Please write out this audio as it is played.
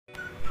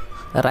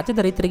ರಾಜ್ಯದ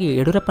ರೈತರಿಗೆ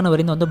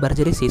ಯಡಿಯೂರಪ್ಪನವರಿಂದ ಒಂದು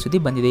ಭರ್ಜರಿ ಸಿಹಿ ಸುದ್ದಿ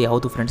ಬಂದಿದೆ.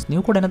 ಹೌದು ಫ್ರೆಂಡ್ಸ್,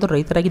 ನೀವು ಕೂಡ ಏನಾದರೂ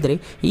ರೈತರಾಗಿದ್ದರೆ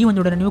ಈ ಒಂದು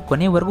ವಿಡಿಯೋನ ನೀವು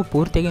ಕೊನೆಯವರೆಗೂ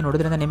ಪೂರ್ತಿಯಾಗಿ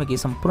ನೋಡೋದ್ರಿಂದ ನಿಮಗೆ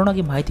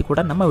ಸಂಪೂರ್ಣವಾಗಿ ಮಾಹಿತಿ ಕೂಡ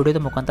ನಮ್ಮ ವಿಡಿಯೋದ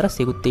ಮುಖಾಂತರ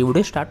ಸಿಗುತ್ತೆ.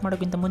 ವಿಡಿಯೋ ಸ್ಟಾರ್ಟ್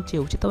ಮಾಡೋಕ್ಕಿಂತ ಮುಂಚೆ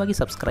ಉಚಿತವಾಗಿ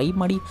ಸಬ್ಸ್ಕ್ರೈಬ್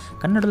ಮಾಡಿ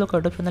ಕನ್ನಡ ಲೋಕ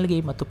ಯೂಟ್ಯೂಬ್ ಚಾನಲ್ಗೆ,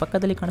 ಮತ್ತು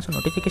ಪಕ್ಕದಲ್ಲಿ ಕಾಣಿಸೋ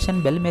ನೋಟಿಫಿಕೇಶನ್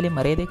ಬೆಲ್ ಮೇಲೆ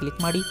ಮರೆಯದೆ ಕ್ಲಿಕ್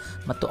ಮಾಡಿ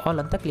ಮತ್ತು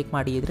ಆಲ್ ಅಂತ ಕ್ಲಿಕ್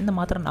ಮಾಡಿ. ಇದರಿಂದ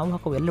ಮಾತ್ರ ನಾವು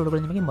ಹಾಕುವ ಎಲ್ಲ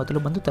ವಿಡಿಯೋಗಳು ನಿಮಗೆ ಮೊದಲು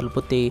ಬಂದು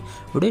ತಲುಪುತ್ತೆ.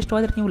 ವಿಡಿಯೋ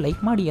ಇಷ್ಟವಾದರೆ ನೀವು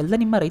ಲೈಕ್ ಮಾಡಿ, ಎಲ್ಲ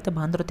ನಿಮ್ಮ ರೈತ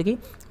ಬಾಂಧವರೊಂದಿಗೆ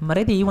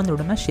ಮರೆಯದೆ ಈ ಒಂದು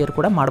ವಿಡಿಯೋನ ಶೇರ್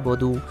ಕೂಡ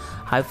ಮಾಡ್ಬೋದು.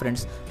 ಹಾಯ್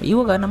ಫ್ರೆಂಡ್ಸ್,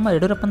 ಇವಾಗ ನಮ್ಮ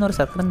ಯಡಿಯೂರಪ್ಪನವರ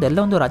ಸರ್ಕಾರದಿಂದ ಎಲ್ಲ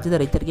ಒಂದು ರಾಜ್ಯದ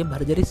ರೈತರಿಗೆ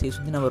ಭರ್ಜರಿ ಸಿಹಿ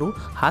ಸುದ್ದಿನವರು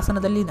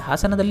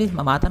ಹಾಸನದಲ್ಲಿ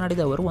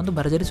ಮಾತನಾಡಿದ ಅವರು ಒಂದು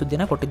ಭರ್ಜರಿ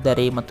ಸುದ್ದಿನ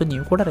ಕೊಟ್ಟಿದ್ದಾರೆ. ಮತ್ತು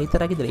ನೀವು ಕೂಡ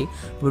ರೈತರಾಗಿದ್ದರೆ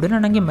ವಿಡಿಯೋನ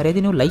ನನಗೆ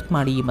ಮರೆಯದೆ ನೀವು ಲೈಕ್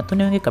ಮಾಡಿ, ಮತ್ತು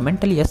ನಿಮಗೆ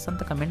ಕಮೆಂಟಲ್ಲಿ ಎಸ್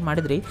ಅಂತ ಕಮೆಂಟ್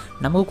ಮಾಡಿದರೆ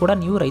ನಮಗೂ ಕೂಡ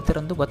ನೀವು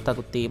ರೈತರೆಂದು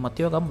ಗೊತ್ತಾಗುತ್ತೆ. ಮತ್ತು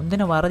ಇವಾಗ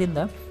ಮುಂದಿನ ವಾರದಿಂದ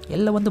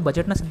ಎಲ್ಲ ಒಂದು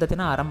ಬಜೆಟ್ನ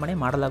ಸಿದ್ಧತೆಯನ್ನು ಆರಂಭಣೆ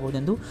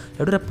ಮಾಡಲಾಗುವುದೆಂದು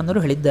ಯಡಿಯೂರಪ್ಪನವರು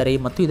ಹೇಳಿದ್ದಾರೆ.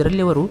 ಮತ್ತು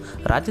ಇದರಲ್ಲಿ ಅವರು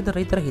ರಾಜ್ಯದ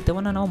ರೈತರ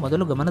ಹಿತವನ್ನು ನಾವು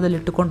ಮೊದಲು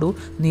ಗಮನದಲ್ಲಿಟ್ಟುಕೊಂಡು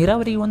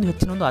ನೀರಾವರಿಗೆ ಒಂದು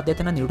ಹೆಚ್ಚಿನ ಒಂದು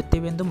ಆದ್ಯತೆಯನ್ನು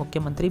ನೀಡುತ್ತೇವೆ ಎಂದು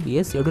ಮುಖ್ಯಮಂತ್ರಿ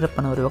BS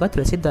ಯಡಿಯೂರಪ್ಪನವರು ಇವಾಗ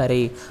ತಿಳಿಸಿದ್ದಾರೆ.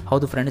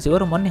 ಹೌದು ಫ್ರೆಂಡ್ಸ್,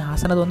 ಇವರು ಮೊನ್ನೆ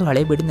ಹಾಸನದ ಒಂದು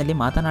ಹಳೇಬೀಡಿನಲ್ಲಿ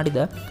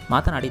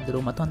ಮಾತನಾಡಿದ್ದರು.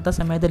 ಮತ್ತು ಅಂಥ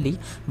ಸಮಯದಲ್ಲಿ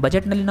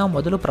ಬಜೆಟ್ನಲ್ಲಿ ನಾವು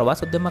ಮೊದಲು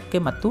ಪ್ರವಾಸೋದ್ಯಮಕ್ಕೆ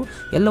ಮತ್ತು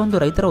ಎಲ್ಲ ಒಂದು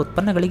ರೈತರ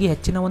ಉತ್ಪನ್ನಗಳಿಗೆ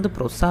ಹೆಚ್ಚಿನ ಒಂದು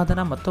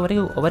ಪ್ರೋತ್ಸಾಹನ ಮತ್ತು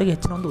ಅವರಿಗೆ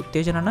ಹೆಚ್ಚಿನ ಒಂದು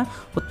ಉತ್ತೇಜನ,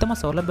 ಉತ್ತಮ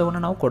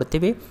ಸೌಲಭ್ಯವನ್ನು ನಾವು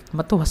ಕೊಡ್ತೇವೆ.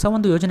 ಮತ್ತು ಹೊಸ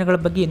ಒಂದು ಯೋಜನೆಗಳ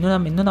ಬಗ್ಗೆ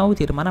ಇನ್ನೂ ನಾವು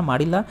ತೀರ್ಮಾನ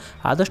ಮಾಡಿಲ್ಲ.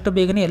 ಆದಷ್ಟು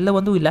ಬೇಗನೆ ಎಲ್ಲ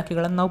ಒಂದು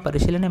ಇಲಾಖೆಗಳನ್ನು ನಾವು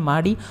ಪರಿಶೀಲನೆ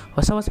ಮಾಡಿ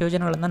ಹೊಸ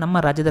ಯೋಜನೆಗಳನ್ನು ನಮ್ಮ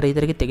ರಾಜ್ಯದ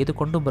ರೈತರಿಗೆ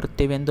ತೆಗೆದುಕೊಂಡು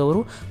ಬರುತ್ತೇವೆ ಎಂದು ಅವರು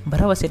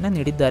ಭರವಸೆಯನ್ನು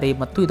ನೀಡಿದ್ದಾರೆ.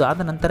 ಮತ್ತು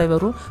ಇದಾದ ನಂತರ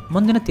ಇವರು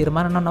ಮುಂದಿನ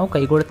ತೀರ್ಮಾನವನ್ನು ನಾವು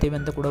ಕೈಗೊಳ್ಳುತ್ತೇವೆ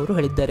ಅಂತ ಕೂಡ ಅವರು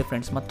ಹೇಳಿದ್ದಾರೆ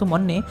ಫ್ರೆಂಡ್ಸ್. ಮತ್ತು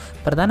ಮೊನ್ನೆ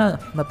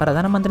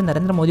ಪ್ರಧಾನಮಂತ್ರಿ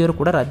ನರೇಂದ್ರ ಮೋದಿಯವರು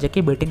ಕೂಡ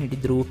ರಾಜ್ಯಕ್ಕೆ ಭೇಟಿ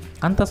ನೀಡಿದ್ದರು.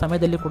 ಅಂಥ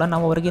ಸಮಯದಲ್ಲಿ ಕೂಡ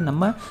ನಾವು ಅವರಿಗೆ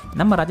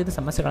ನಮ್ಮ ರಾಜ್ಯದ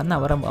ಸಮಸ್ಯೆಗಳನ್ನು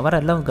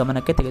ಅವರೆಲ್ಲ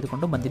ಗಮನಕ್ಕೆ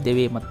ತೆಗೆದುಕೊಂಡು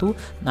ಬಂದಿದ್ದೇವೆ. ಮತ್ತು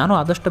ನಾನು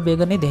ಆದಷ್ಟು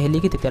ಬೇಗನೆ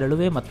ದೆಹಲಿಗೆ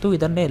ತೆರಳುವೆ ಮತ್ತು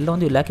ಇದನ್ನೇ ಎಲ್ಲ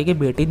ಒಂದು ಇಲಾಖೆಗೆ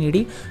ಭೇಟಿ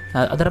ನೀಡಿ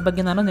ಅದರ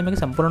ಬಗ್ಗೆ ನಾನು ನಿಮಗೆ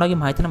ಸಂಪೂರ್ಣವಾಗಿ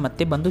ಮಾಹಿತಿನ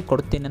ಮತ್ತೆ ಬಂದು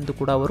ಕೊಡುತ್ತೇನೆ ಎಂದು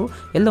ಕೂಡ ಅವರು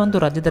ಎಲ್ಲ ಒಂದು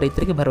ರಾಜ್ಯದ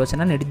ರೈತರಿಗೆ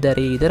ಭರವಸೆಯನ್ನು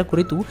ನೀಡಿದ್ದಾರೆ. ಇದರ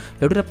ಕುರಿತು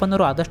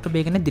ಯಡಿಯೂರಪ್ಪನವರು ಆದಷ್ಟು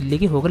ಬೇಗನೆ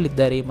ದಿಲ್ಲಿಗೆ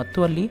ಹೋಗಲಿದ್ದಾರೆ. ಮತ್ತು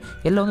ಅಲ್ಲಿ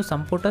ಎಲ್ಲ ಒಂದು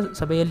ಸಂಪುಟ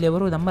ಸಭೆಯಲ್ಲಿ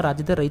ಅವರು ನಮ್ಮ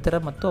ರಾಜ್ಯದ ರೈತರ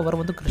ಮತ್ತು ಅವರ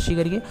ಒಂದು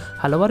ಕೃಷಿಕರಿಗೆ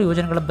ಹಲವಾರು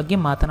ಯೋಜನೆಗಳ ಬಗ್ಗೆ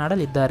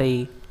ಮಾತನಾಡಲಿದ್ದಾರೆ.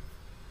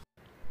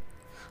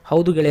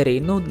 ಹೌದು ಗೆಳೆಯರೆ,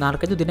 ಇನ್ನೂ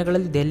 4-5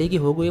 ದಿನಗಳಲ್ಲಿ ದೆಹಲಿಗೆ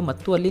ಹೋಗುವೆ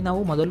ಮತ್ತು ಅಲ್ಲಿ ನಾವು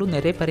ಮೊದಲು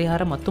ನೆರೆ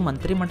ಪರಿಹಾರ ಮತ್ತು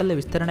ಮಂತ್ರಿಮಂಡಲ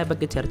ವಿಸ್ತರಣೆ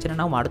ಬಗ್ಗೆ ಚರ್ಚೆನ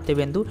ನಾವು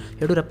ಮಾಡುತ್ತೇವೆ ಎಂದು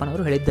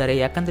ಯಡಿಯೂರಪ್ಪನವರು ಹೇಳಿದ್ದಾರೆ.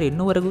 ಯಾಕಂದರೆ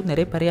ಇನ್ನೂವರೆಗೂ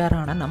ನೆರೆ ಪರಿಹಾರ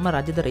ಹಣ ನಮ್ಮ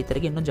ರಾಜ್ಯದ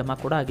ರೈತರಿಗೆ ಇನ್ನೂ ಜಮಾ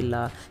ಕೂಡ ಆಗಿಲ್ಲ.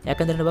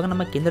 ಯಾಕಂದರೆ ಇವಾಗ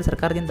ನಮ್ಮ ಕೇಂದ್ರ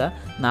ಸರ್ಕಾರದಿಂದ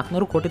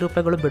 400 ಕೋಟಿ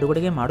ರೂಪಾಯಿಗಳು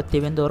ಬಿಡುಗಡೆಗೆ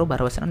ಮಾಡುತ್ತೇವೆ ಎಂದು ಅವರು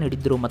ಭರವಸೆನ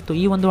ನೀಡಿದ್ದರು. ಮತ್ತು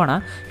ಈ ಒಂದು ಹಣ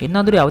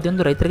ಇನ್ನಾದರೂ ಯಾವುದೇ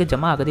ಒಂದು ರೈತರಿಗೆ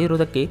ಜಮಾ ಆಗದೇ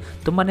ಇರುವುದಕ್ಕೆ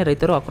ತುಂಬಾ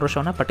ರೈತರು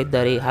ಆಕ್ರೋಶವನ್ನು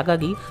ಪಟ್ಟಿದ್ದಾರೆ.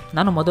 ಹಾಗಾಗಿ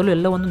ನಾನು ಮೊದಲು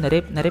ಎಲ್ಲ ಒಂದು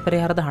ನೆರೆ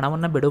ಪರಿಹಾರದ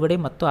ಹಣವನ್ನು ಬಿಡುಗಡೆ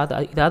ಮತ್ತು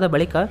ಇದಾದ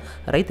ಬಳಿಕ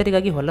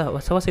ರೈತರಿಗಾಗಿ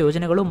ಹೊಸ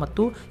ಯೋಜನೆಗಳು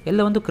ಮತ್ತು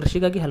ಎಲ್ಲ ಒಂದು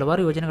ಕೃಷಿಗಾಗಿ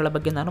ಹಲವಾರು ಯೋಜನೆಗಳ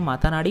ಬಗ್ಗೆ ನಾನು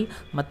ಮಾತನಾಡಿ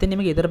ಮತ್ತೆ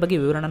ನಿಮಗೆ ಇದರ ಬಗ್ಗೆ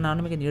ವಿವರಣೆ ನಾನು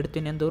ನಿಮಗೆ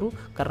ನೀಡುತ್ತೇನೆ ಎಂದವರು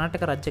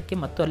ಕರ್ನಾಟಕ ರಾಜ್ಯಕ್ಕೆ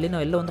ಮತ್ತು ಅಲ್ಲಿನ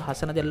ಎಲ್ಲ ಒಂದು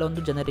ಹಾಸನದ ಎಲ್ಲ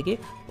ಒಂದು ಜನರಿಗೆ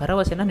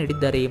ಭರವಸೆಯನ್ನು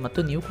ನೀಡಿದ್ದಾರೆ. ಮತ್ತು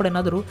ನೀವು ಕೂಡ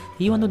ಏನಾದರೂ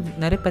ಈ ಒಂದು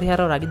ನೆರೆ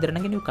ಪರಿಹಾರವರಾಗಿದ್ದರೆ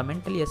ನನಗೆ ನೀವು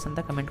ಕಮೆಂಟಲ್ಲಿ ಎಸ್ ಅಂತ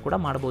ಕಮೆಂಟ್ ಕೂಡ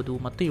ಮಾಡ್ಬೋದು.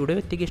 ಮತ್ತು ಈ ವಿಡಿಯೋ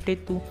ವ್ಯಕ್ತಿಗೆ ಇಷ್ಟ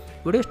ಇತ್ತು,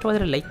 ವಿಡಿಯೋ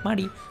ಇಷ್ಟವಾದರೆ ಲೈಕ್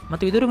ಮಾಡಿ,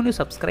 ಮತ್ತು ಇದರಿಗೂ ನೀವು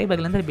ಸಬ್ಸ್ಕ್ರೈಬ್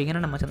ಆಗಿಲ್ಲ ಅಂದರೆ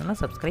ಬೇಗನೆ ನಮ್ಮ ಚಾನಲ್ನ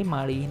ಸಬ್ಸ್ಕ್ರೈಬ್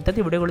ಮಾಡಿ.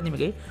 ಇಂಥದ್ದು ವಿಡಿಯೋಗಳು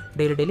ನಿಮಗೆ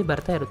ಡೈಲಿ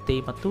ಬರ್ತಾ ಇರುತ್ತೆ.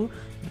 ಮತ್ತು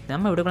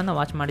ನಮ್ಮ ವಿಡಿಯೋಗಳನ್ನು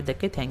ವಾಚ್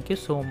ಮಾಡಿದ್ದಕ್ಕೆ ಥ್ಯಾಂಕ್ ಯು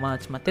ಸೋ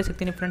ಮಚ್. ಮತ್ತೆ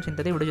ಸಿಗ್ತೀನಿ ಫ್ರೆಂಡ್ಸ್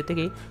ಇಂಥದ್ದೇ ವಿಡಿಯೋ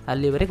ಜೊತೆಗೆ.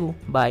 ಅಲ್ಲಿವರೆಗೂ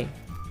ಬಾಯ್.